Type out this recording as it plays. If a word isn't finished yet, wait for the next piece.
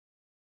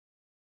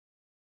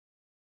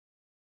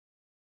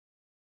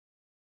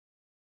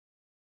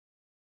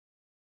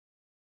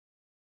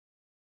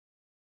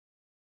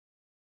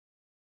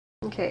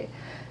Okay,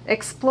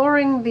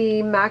 exploring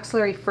the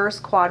maxillary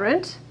first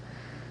quadrant,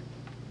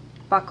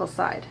 buccal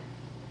side.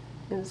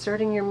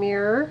 Inserting your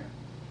mirror,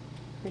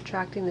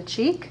 retracting the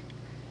cheek,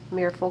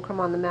 mirror fulcrum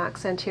on the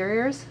max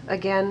anteriors.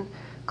 Again,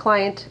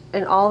 client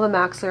in all the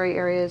maxillary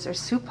areas are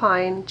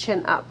supine,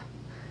 chin up.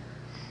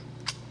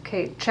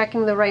 Okay,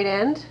 checking the right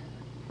end.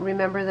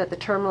 Remember that the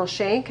terminal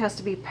shank has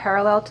to be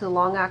parallel to the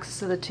long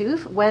axis of the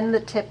tooth when the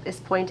tip is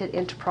pointed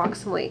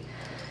interproximally.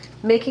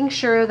 Making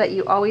sure that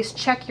you always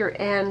check your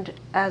end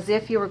as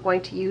if you were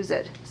going to use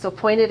it. So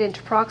point it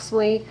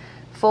interproximally,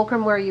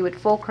 fulcrum where you would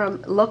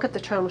fulcrum, look at the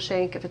terminal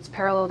shank. If it's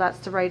parallel, that's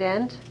the right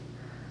end.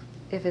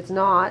 If it's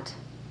not,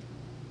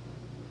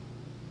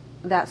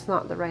 that's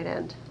not the right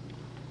end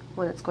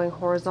when it's going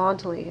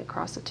horizontally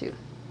across the tooth.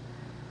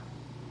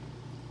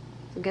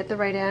 So get the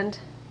right end,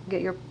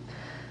 get your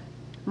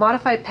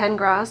modified pen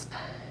grasp,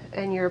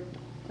 and your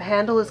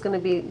handle is going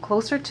to be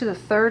closer to the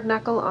third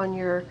knuckle on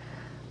your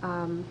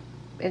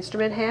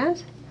instrument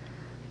hand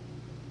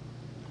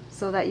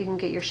so that you can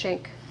get your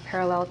shank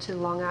parallel to the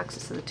long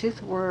axis of the tooth.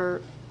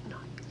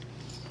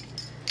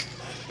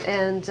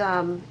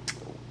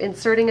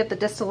 Inserting at the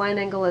distal line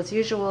angle as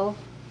usual.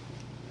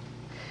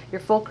 Your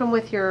fulcrum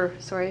with your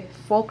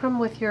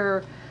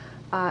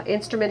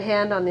instrument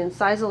hand on the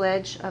incisal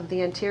edge of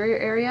the anterior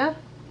area.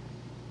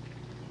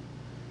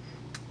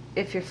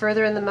 If you're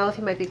further in the mouth,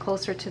 you might be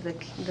closer to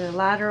the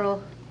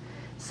lateral.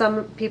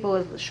 Some people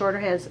with shorter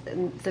hands,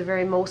 the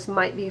very most,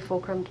 might be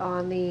fulcrumed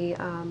on the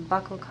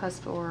buccal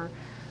cusp or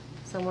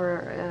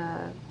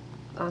somewhere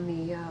on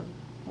the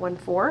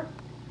 1-4.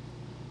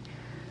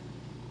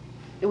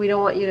 We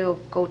don't want you to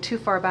go too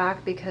far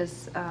back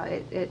because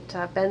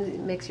it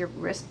makes your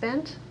wrist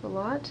bend a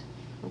lot,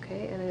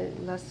 okay,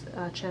 and less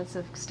chance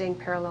of staying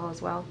parallel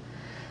as well.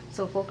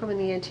 So fulcrum in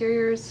the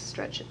anteriors,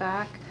 stretch it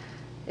back,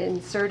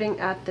 inserting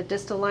at the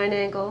distal line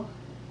angle,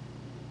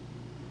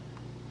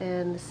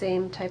 and the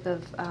same type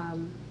of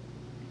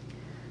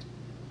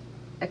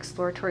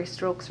exploratory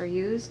strokes are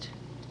used.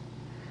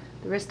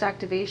 The wrist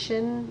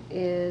activation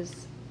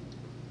is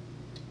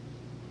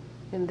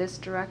in this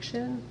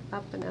direction,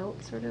 up and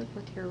out sort of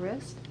with your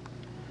wrist.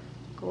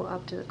 Go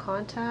up to the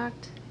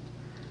contact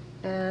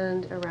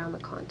and around the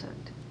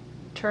contact.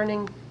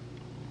 Turning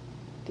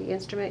the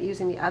instrument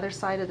using the other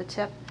side of the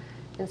tip,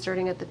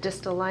 inserting at the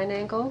distal line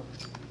angle.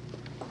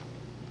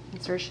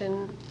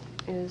 Insertion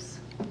is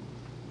at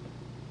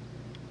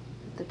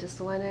the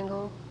distal line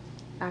angle.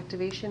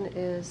 Activation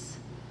is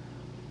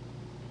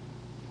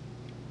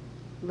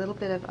a little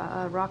bit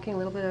of rocking, a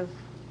little bit of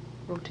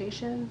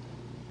rotation.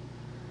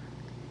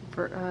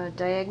 For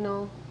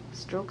diagonal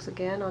strokes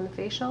again on the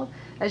facial.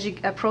 As you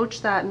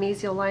approach that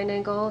mesial line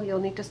angle, you'll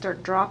need to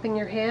start dropping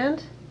your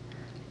hand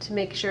to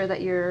make sure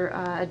that you're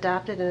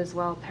adapted and as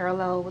well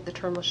parallel with the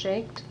terminal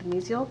shank to the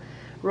mesial.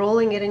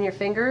 Rolling it in your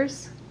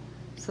fingers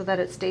so that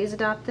it stays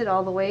adapted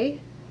all the way.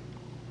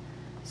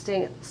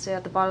 Stay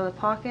at the bottom of the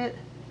pocket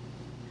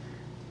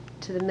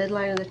to the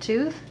midline of the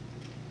tooth.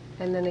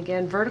 And then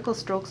again, vertical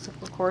strokes,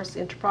 of course,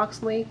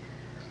 interproximally.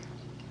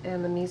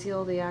 And the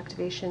mesial, the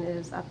activation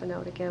is up and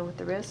out again with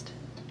the wrist.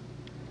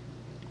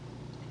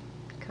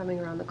 Coming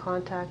around the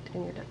contact,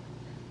 and you're done.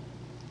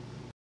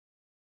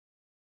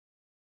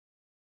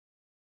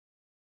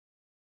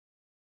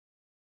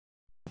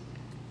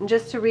 And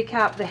just to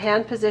recap, the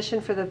hand position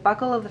for the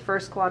buccal of the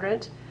first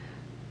quadrant,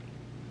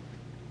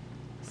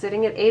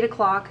 sitting at 8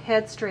 o'clock,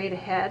 head straight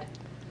ahead,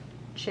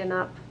 chin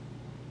up.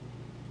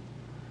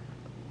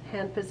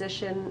 Hand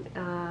position,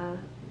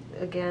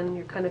 again,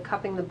 you're kind of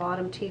cupping the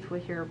bottom teeth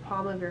with your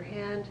palm of your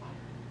hand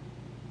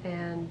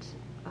and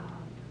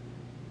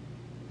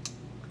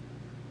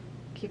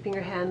keeping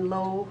your hand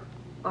low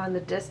on the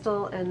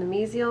distal and the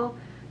mesial.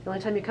 The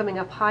only time you're coming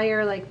up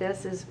higher like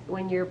this is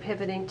when you're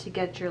pivoting to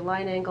get your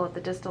line angle at the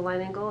distal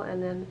line angle,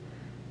 and then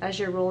as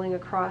you're rolling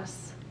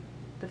across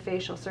the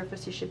facial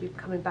surface, you should be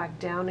coming back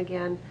down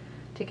again,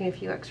 taking a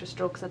few extra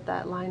strokes at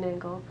that line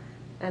angle,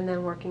 and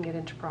then working it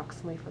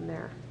interproximally from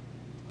there.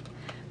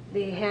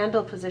 The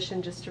handle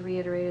position, just to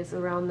reiterate, is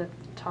around the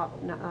top,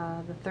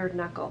 the third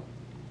knuckle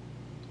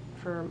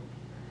for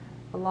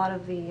a lot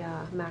of the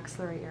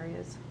maxillary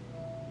areas.